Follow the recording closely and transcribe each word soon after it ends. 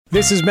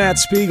This is Matt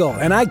Spiegel,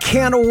 and I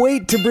can't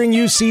wait to bring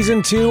you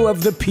Season 2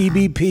 of the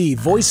PBP,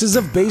 Voices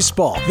of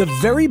Baseball. The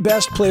very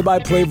best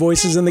play-by-play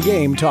voices in the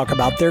game talk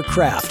about their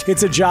craft.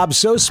 It's a job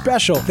so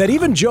special that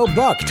even Joe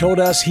Buck told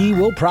us he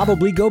will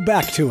probably go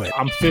back to it.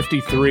 I'm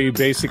 53,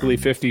 basically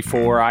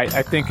 54. I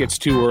think it's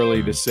too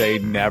early to say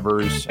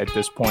nevers at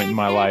this point in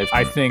my life.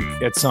 I think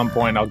at some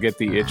point I'll get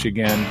the itch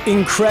again.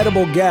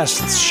 Incredible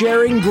guests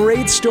sharing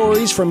great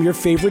stories from your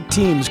favorite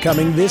teams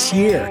coming this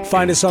year.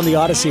 Find us on the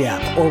Odyssey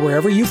app or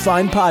wherever you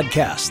find podcasts.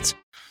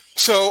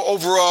 So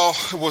overall,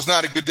 it was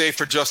not a good day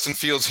for Justin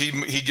Fields.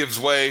 He gives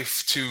way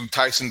to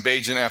Tyson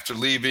Bagent after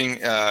leaving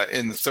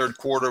in the third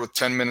quarter with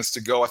 10 minutes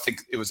to go. I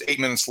think it was 8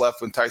 minutes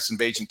left when Tyson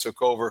Bagent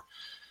took over.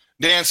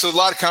 Dan, so a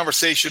lot of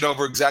conversation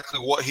over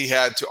exactly what he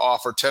had to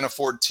offer. 10 of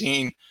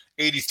 14,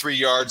 83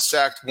 yards,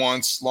 sacked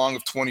once, long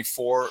of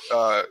 24.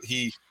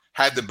 He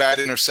had the bad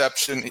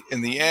interception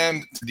in the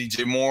end to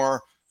DJ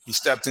Moore. He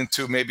stepped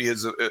into maybe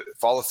his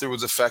follow-through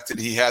was affected.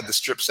 He had the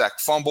strip sack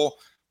fumble,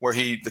 where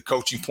the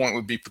coaching point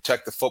would be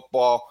protect the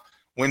football.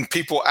 When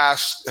people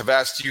have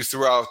asked you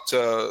throughout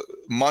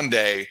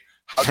Monday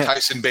how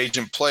Tyson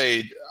Bagent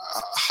played,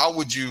 how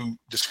would you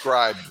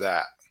describe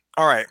that?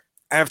 All right.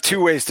 I have two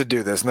ways to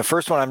do this. And the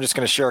first one, I'm just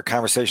going to share a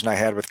conversation I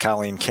had with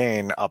Colleen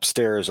Kane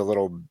upstairs a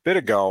little bit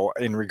ago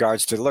in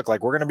regards to, we're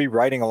going to be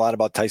writing a lot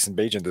about Tyson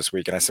Bagent this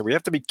week. And I said, we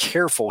have to be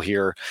careful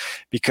here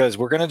because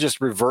we're going to just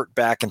revert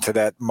back into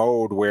that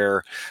mode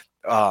where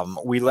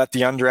we let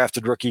the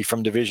undrafted rookie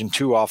from Division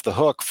II off the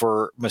hook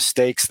for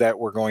mistakes that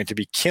we're going to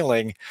be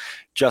killing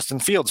Justin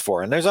Fields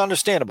for. And there's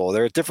understandable.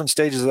 They're at different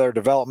stages of their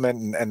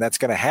development, and that's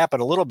going to happen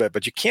a little bit.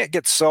 But you can't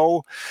get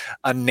so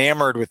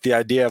enamored with the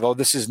idea of,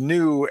 this is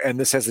new and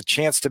this has a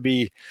chance to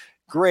be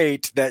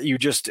great, that you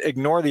just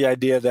ignore the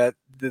idea that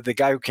the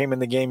guy who came in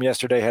the game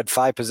yesterday had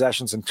 5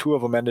 possessions and 2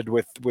 of them ended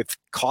with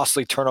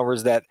costly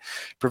turnovers that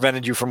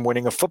prevented you from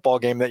winning a football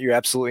game that you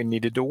absolutely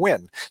needed to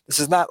win. This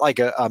is not like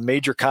a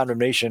major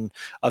condemnation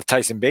of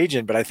Tyson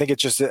Bagent, but I think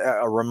it's just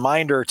a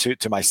reminder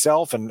to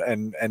myself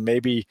and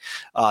maybe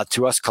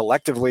to us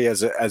collectively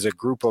as a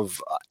group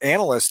of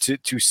analysts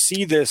to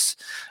see this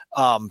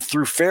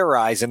through fair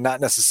eyes and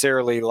not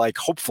necessarily like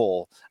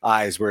hopeful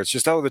eyes where it's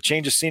just, the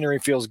change of scenery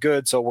feels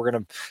good, so we're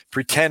going to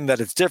pretend that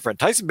it's different.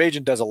 Tyson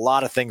Bagent does a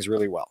lot of things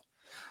really well.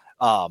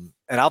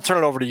 And I'll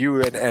turn it over to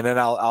you and then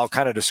I'll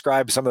kind of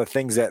describe some of the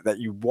things that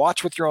you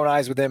watch with your own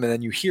eyes with him, and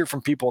then you hear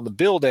from people in the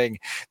building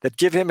that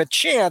give him a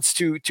chance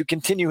to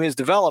continue his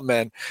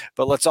development.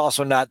 But let's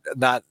also not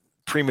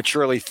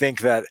prematurely think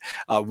that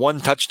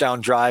one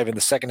touchdown drive in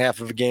the second half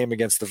of a game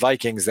against the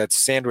Vikings that's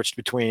sandwiched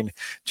between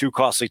 2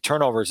 costly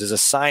turnovers is a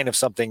sign of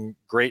something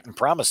great and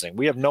promising.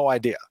 We have no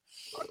idea.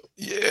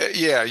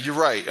 Yeah, you're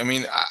right. I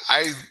mean,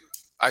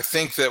 I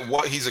think that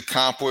what he's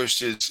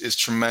accomplished is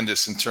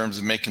tremendous in terms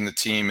of making the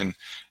team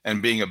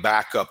and being a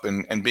backup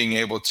and being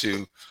able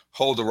to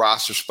hold a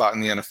roster spot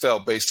in the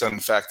NFL based on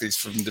the fact that he's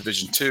from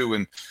Division II.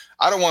 And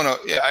I don't want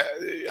to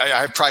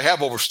I probably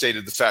have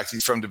overstated the fact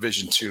he's from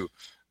Division II.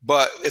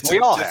 But it's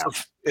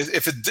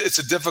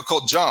a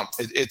difficult jump.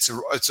 It's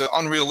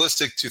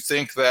unrealistic to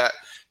think that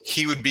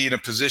he would be in a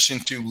position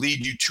to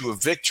lead you to a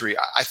victory.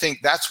 I think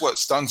that's what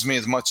stuns me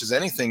as much as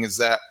anything is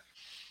that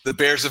the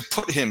Bears have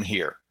put him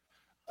here.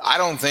 I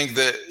don't think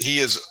that he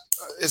is.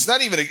 It's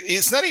not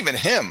even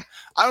him.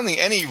 I don't think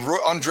any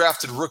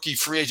undrafted rookie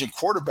free agent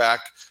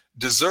quarterback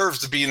deserves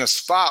to be in a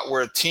spot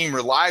where a team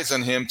relies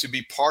on him to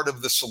be part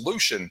of the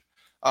solution.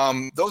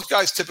 Those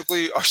guys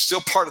typically are still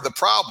part of the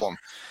problem.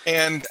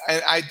 And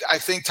I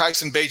think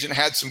Tyson Bagent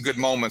had some good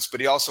moments, but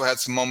he also had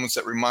some moments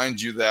that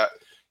remind you that,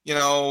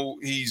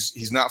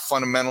 he's not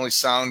fundamentally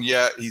sound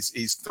yet.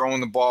 He's throwing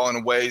the ball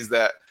in ways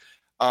that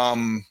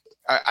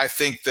I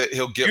think that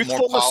he'll get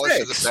youthful more polish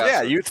as a passer.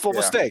 Yeah, youthful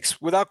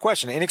mistakes, without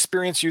question.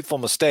 Inexperienced youthful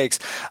mistakes.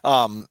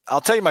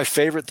 I'll tell you my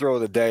favorite throw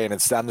of the day, and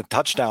it's on the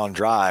touchdown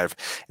drive.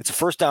 It's a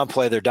first down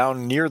play. They're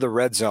down near the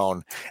red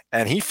zone,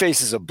 and he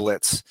faces a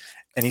blitz.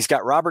 And he's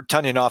got Robert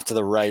Tonyan off to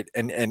the right,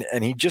 and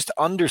he just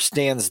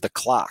understands the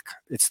clock.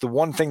 It's the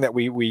one thing that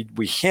we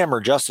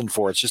hammer Justin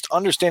for. It's just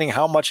understanding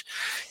how much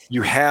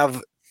you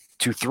have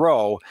to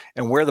throw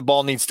and where the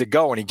ball needs to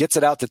go. And he gets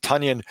it out to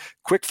Tonyan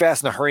quick,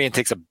 fast, in a hurry and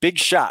takes a big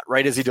shot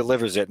right as he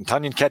delivers it. And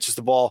Tonyan catches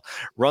the ball,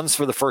 runs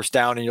for the first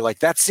down. And you're like,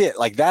 that's it.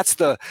 Like that's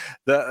the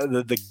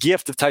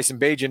gift of Tyson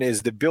Bagent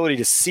is the ability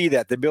to see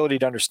that, the ability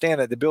to understand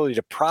that, the ability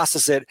to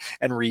process it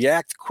and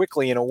react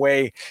quickly in a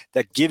way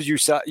that gives you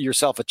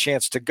yourself a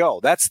chance to go.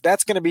 That's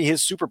going to be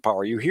his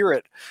superpower. You hear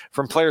it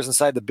from players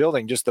inside the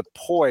building, just the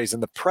poise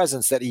and the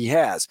presence that he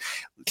has.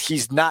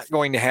 He's not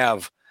going to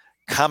have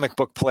comic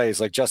book plays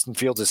like Justin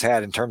Fields has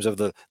had in terms of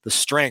the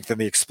strength and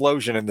the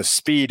explosion and the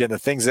speed and the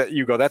things that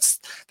you go,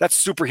 that's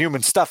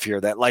superhuman stuff here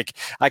that like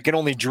I can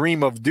only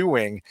dream of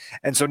doing.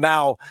 And so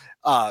now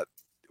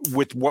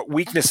with what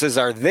weaknesses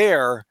are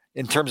there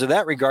in terms of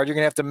that regard, you're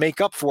going to have to make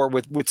up for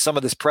with some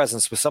of this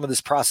presence, with some of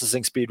this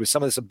processing speed, with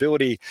some of this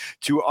ability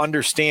to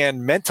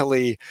understand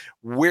mentally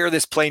where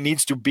this play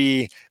needs to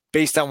be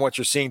based on what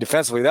you're seeing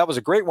defensively. That was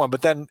a great one.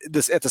 But then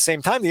at the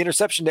same time, the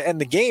interception to end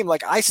the game,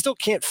 like I still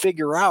can't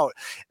figure out,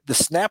 the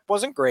snap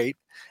wasn't great,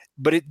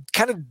 but it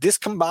kind of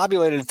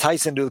discombobulated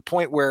Tyson to the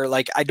point where,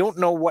 like, I don't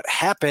know what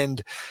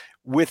happened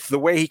with the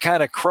way he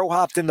kind of crow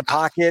hopped in the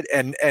pocket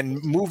and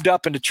moved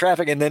up into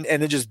traffic and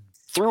then just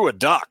threw a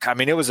duck. I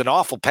mean, it was an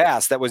awful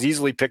pass that was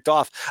easily picked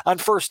off on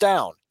first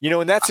down.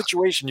 In that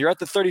situation, you're at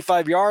the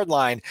 35-yard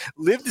line,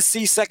 live to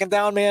see second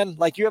down, man.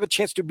 Like, you have a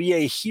chance to be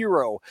a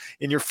hero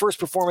in your first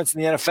performance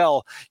in the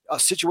NFL.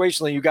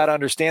 Situationally, you got to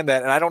understand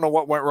that. And I don't know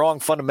what went wrong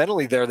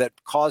fundamentally there that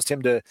caused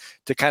him to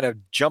kind of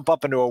jump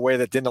up into a way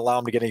that didn't allow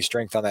him to get any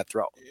strength on that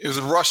throw. It was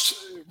a rush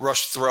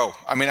throw.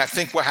 I mean, I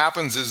think what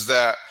happens is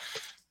that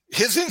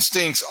his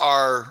instincts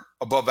are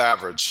above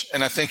average.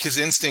 And I think his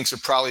instincts are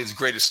probably his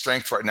greatest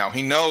strength right now.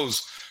 He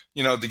knows,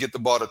 to get the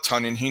ball to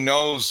Tunyon. He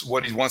knows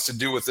what he wants to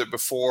do with it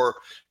before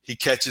he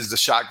catches the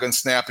shotgun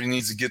snap and he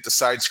needs to get the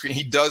side screen.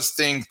 He does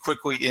things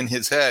quickly in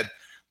his head.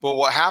 But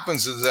what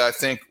happens is that I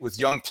think with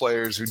young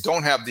players who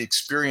don't have the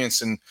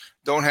experience and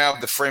don't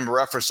have the frame of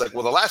reference, like,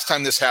 well, the last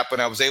time this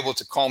happened, I was able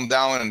to calm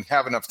down and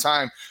have enough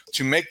time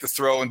to make the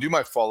throw and do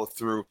my follow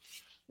through.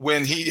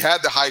 When he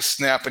had the high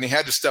snap and he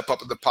had to step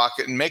up in the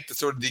pocket and make the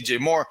throw to DJ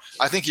Moore,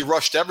 I think he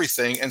rushed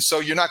everything. And so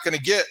you're not going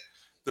to get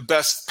the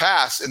best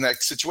pass in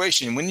that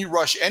situation. When you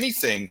rush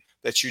anything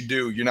that you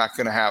do, you're not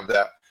going to have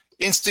that.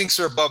 Instincts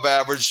are above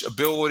average,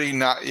 ability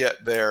not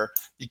yet there.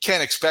 You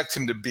can't expect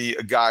him to be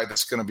a guy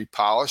that's going to be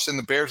polished. And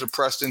the Bears are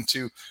pressed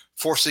into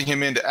forcing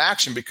him into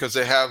action because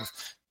they have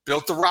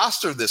built the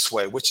roster this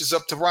way, which is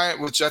up to Ryan,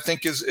 which I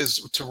think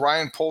is to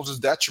Ryan Poles'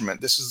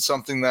 detriment. This is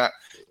something that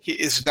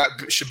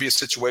should be a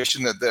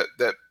situation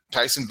that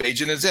Tyson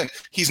Bagent is in.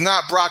 He's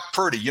not Brock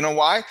Purdy. You know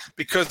why?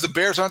 Because the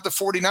Bears aren't the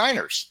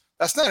 49ers.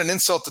 That's not an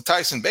insult to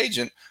Tyson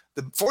Bagent.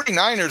 The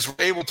 49ers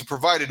were able to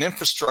provide an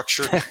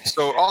infrastructure.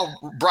 So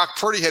all Brock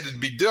Purdy had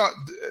to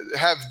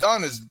have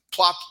done is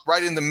plop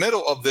right in the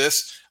middle of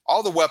this,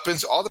 all the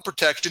weapons, all the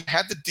protection,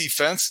 had the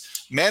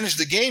defense, managed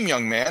the game,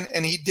 young man,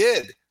 and he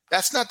did.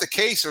 That's not the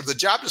case or the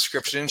job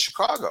description in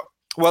Chicago.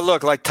 Well,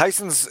 look, like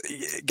Tyson's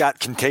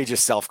got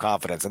contagious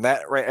self-confidence, and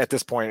that right at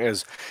this point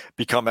has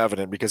become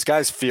evident because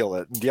guys feel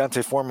it.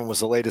 Deontay Foreman was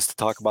the latest to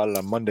talk about it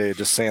on Monday,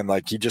 just saying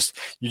like you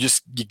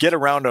get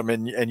around him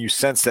and you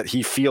sense that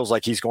he feels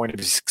like he's going to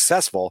be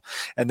successful,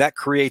 and that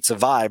creates a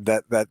vibe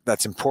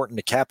that's important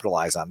to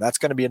capitalize on. That's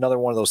going to be another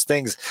one of those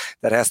things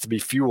that has to be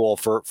fuel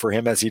for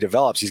him as he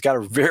develops. He's got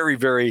a very,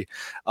 very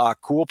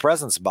cool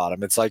presence about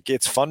him. It's like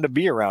it's fun to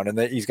be around, and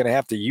that he's going to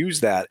have to use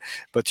that.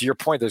 But to your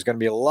point, there's going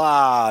to be a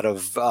lot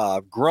of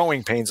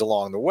growing pains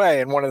along the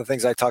way. And one of the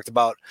things I talked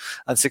about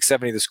on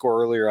 670 The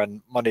Score earlier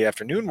on Monday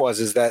afternoon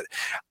is that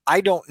I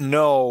don't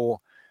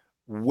know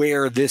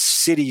where this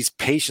city's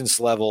patience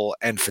level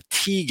and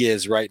fatigue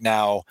is right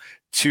now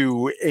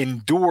to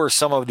endure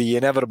some of the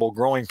inevitable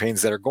growing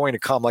pains that are going to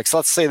come. Like, so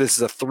let's say this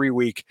is a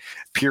 3-week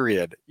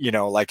period,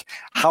 like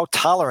how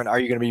tolerant are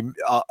you going to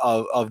be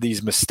of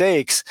these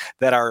mistakes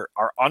that are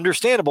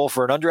understandable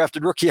for an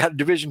undrafted rookie out of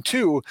Division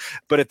II,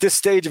 but at this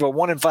stage of a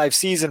 1-5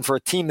 season for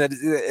a team that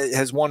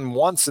has won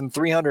once in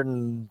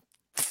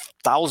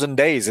 300,000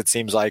 days, it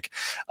seems like,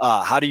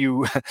 how do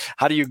you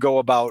go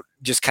about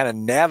just kind of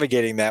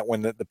navigating that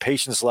when the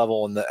patience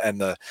level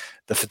and the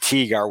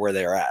fatigue are where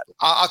they're at?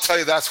 I'll tell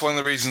you, that's one of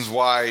the reasons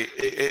why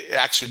it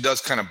actually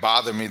does kind of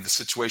bother me, the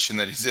situation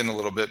that he's in a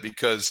little bit,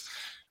 because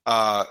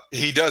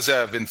he does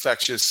have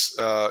infectious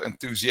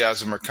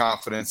enthusiasm or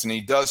confidence, and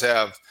he does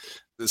have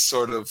this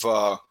sort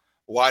of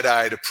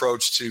wide-eyed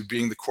approach to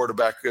being the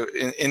quarterback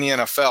in the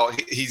NFL.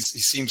 He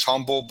seems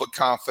humble but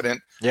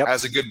confident,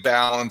 has a good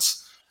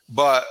balance,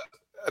 but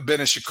I've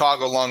been in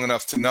Chicago long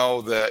enough to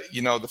know that,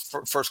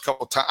 the first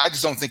couple of times, I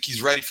just don't think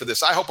he's ready for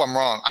this. I hope I'm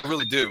wrong. I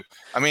really do.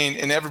 I mean,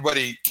 and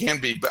everybody can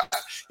be, but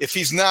if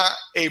he's not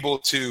able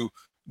to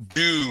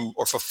do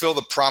or fulfill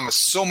the promise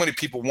so many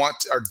people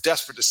are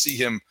desperate to see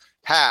him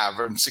have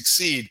and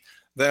succeed,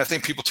 then I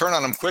think people turn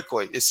on him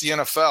quickly. It's the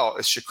NFL.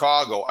 It's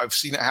Chicago. I've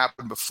seen it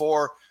happen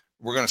before.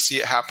 We're going to see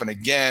it happen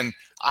again.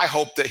 I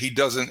hope that he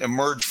doesn't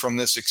emerge from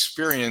this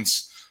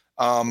experience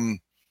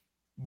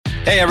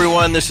Hey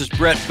everyone, this is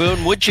Brett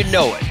Boone. Would you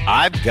know it?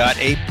 I've got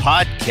a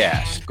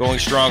podcast going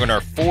strong in our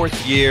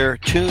 4th year.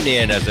 Tune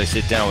in as I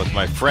sit down with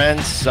my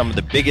friends, some of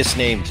the biggest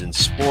names in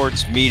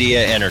sports,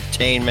 media,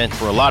 entertainment,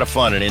 for a lot of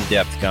fun and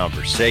in-depth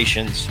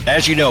conversations.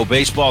 As you know,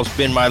 baseball's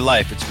been my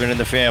life. It's been in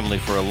the family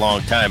for a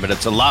long time, but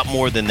it's a lot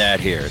more than that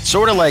here. It's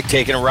sort of like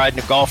taking a ride in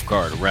a golf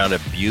cart around a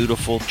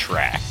beautiful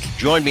track.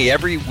 Join me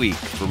every week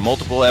for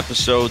multiple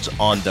episodes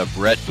on the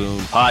Brett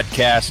Boone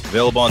Podcast,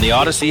 available on the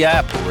Odyssey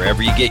app or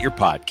wherever you get your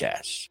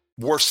podcasts.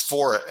 Worse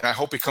for it, and I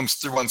hope he comes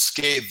through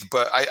unscathed,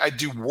 but I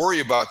do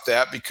worry about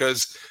that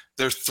because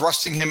they're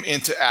thrusting him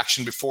into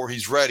action before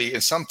he's ready,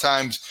 and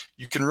sometimes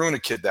you can ruin a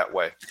kid that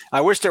way.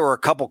 I wish there were a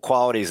couple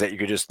qualities that you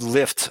could just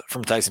lift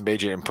from Tyson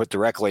Bagent and put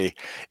directly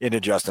into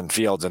Justin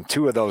Fields. And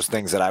two of those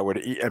things that I would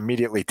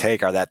immediately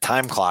take are that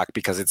time clock,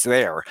 because it's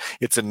there.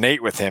 It's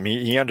innate with him.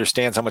 He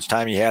understands how much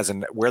time he has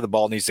and where the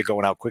ball needs to go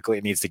and how quickly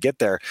it needs to get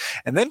there.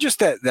 And then just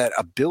that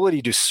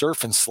ability to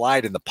surf and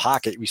slide in the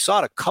pocket. We saw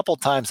it a couple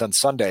times on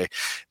Sunday.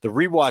 The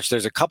rewatch,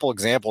 there's a couple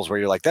examples where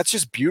you're like, that's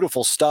just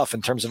beautiful stuff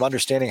in terms of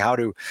understanding how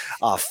to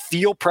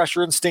feel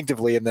pressure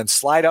instinctively and then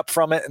slide up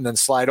from it and then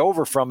slide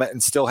over from it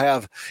and still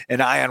have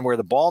an eye on where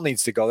the ball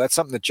needs to go. That's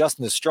something that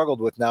Justin has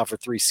struggled with now for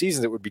 3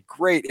 seasons. It would be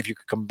great if you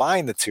could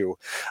combine the two.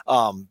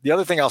 The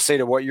other thing I'll say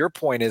to what your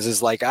point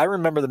is like, I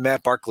remember the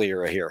Matt Barkley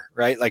era here,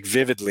 right? Like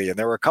vividly. And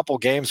there were a couple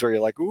games where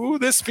you're like, ooh,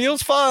 this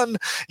feels fun.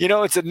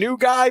 It's a new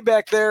guy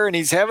back there and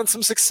he's having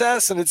some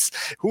success, and it's,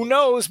 who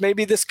knows,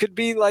 maybe this could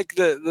be like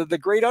the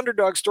great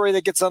underdog story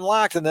that gets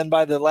unlocked. And then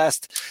by the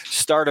last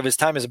start of his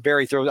time as a Bear,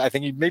 I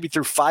think he maybe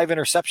threw 5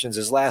 interceptions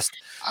his last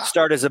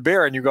start as a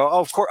Bear, and you go,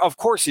 oh, of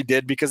course he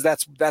did, because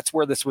that's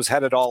where this was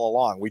headed all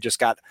along. We just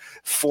got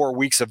 4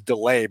 weeks of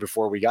delay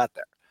before we got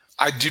there.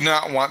 I do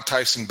not want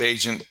Tyson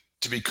Bagent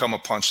to become a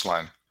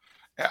punchline.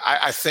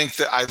 I think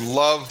that I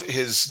love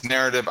his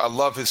narrative. I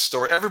love his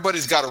story.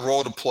 Everybody's got a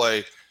role to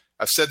play.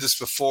 I've said this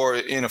before,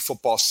 in a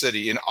football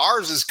city, and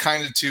ours is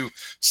kind of to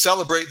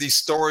celebrate these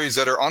stories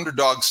that are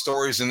underdog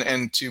stories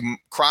and to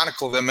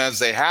chronicle them as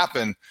they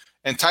happen.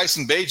 And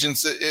Tyson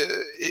Bagent's,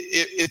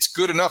 it's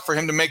good enough for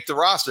him to make the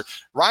roster.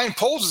 Ryan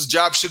Poles'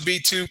 job should be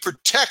to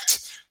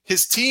protect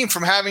his team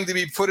from having to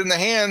be put in the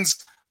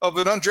hands of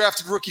an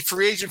undrafted rookie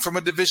free agent from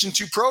a Division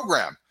II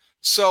program.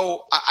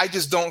 So I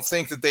just don't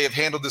think that they have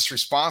handled this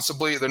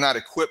responsibly. They're not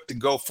equipped to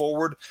go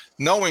forward,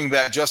 knowing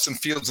that Justin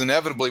Fields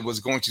inevitably was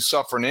going to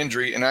suffer an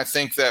injury. And I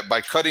think that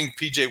by cutting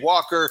P.J.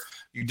 Walker,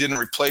 you didn't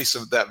replace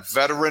that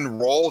veteran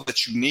role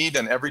that you need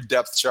on every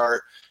depth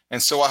chart.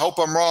 And so I hope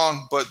I'm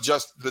wrong, but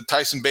just the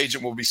Tyson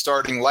Bagent will be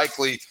starting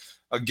likely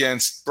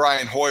against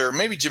Brian Hoyer.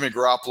 Maybe Jimmy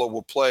Garoppolo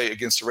will play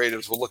against the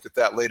Raiders. We'll look at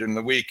that later in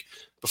the week.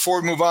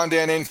 Before we move on,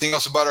 Dan, anything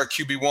else about our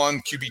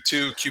QB1,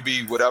 QB2,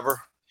 QB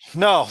whatever?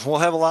 No, we'll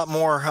have a lot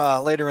more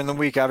later in the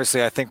week.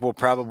 Obviously, I think we'll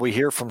probably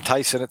hear from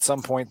Tyson at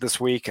some point this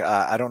week.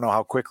 I don't know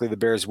how quickly the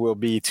Bears will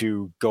be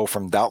to go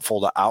from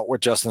doubtful to out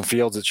with Justin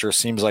Fields. It sure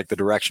seems like the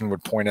direction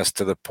would point us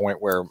to the point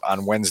where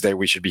on Wednesday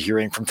we should be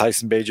hearing from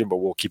Tyson Bagent, but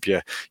we'll keep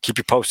you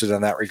posted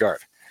in that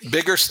regard.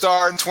 Bigger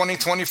star in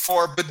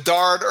 2024,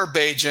 Bedard or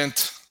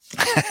Bagent?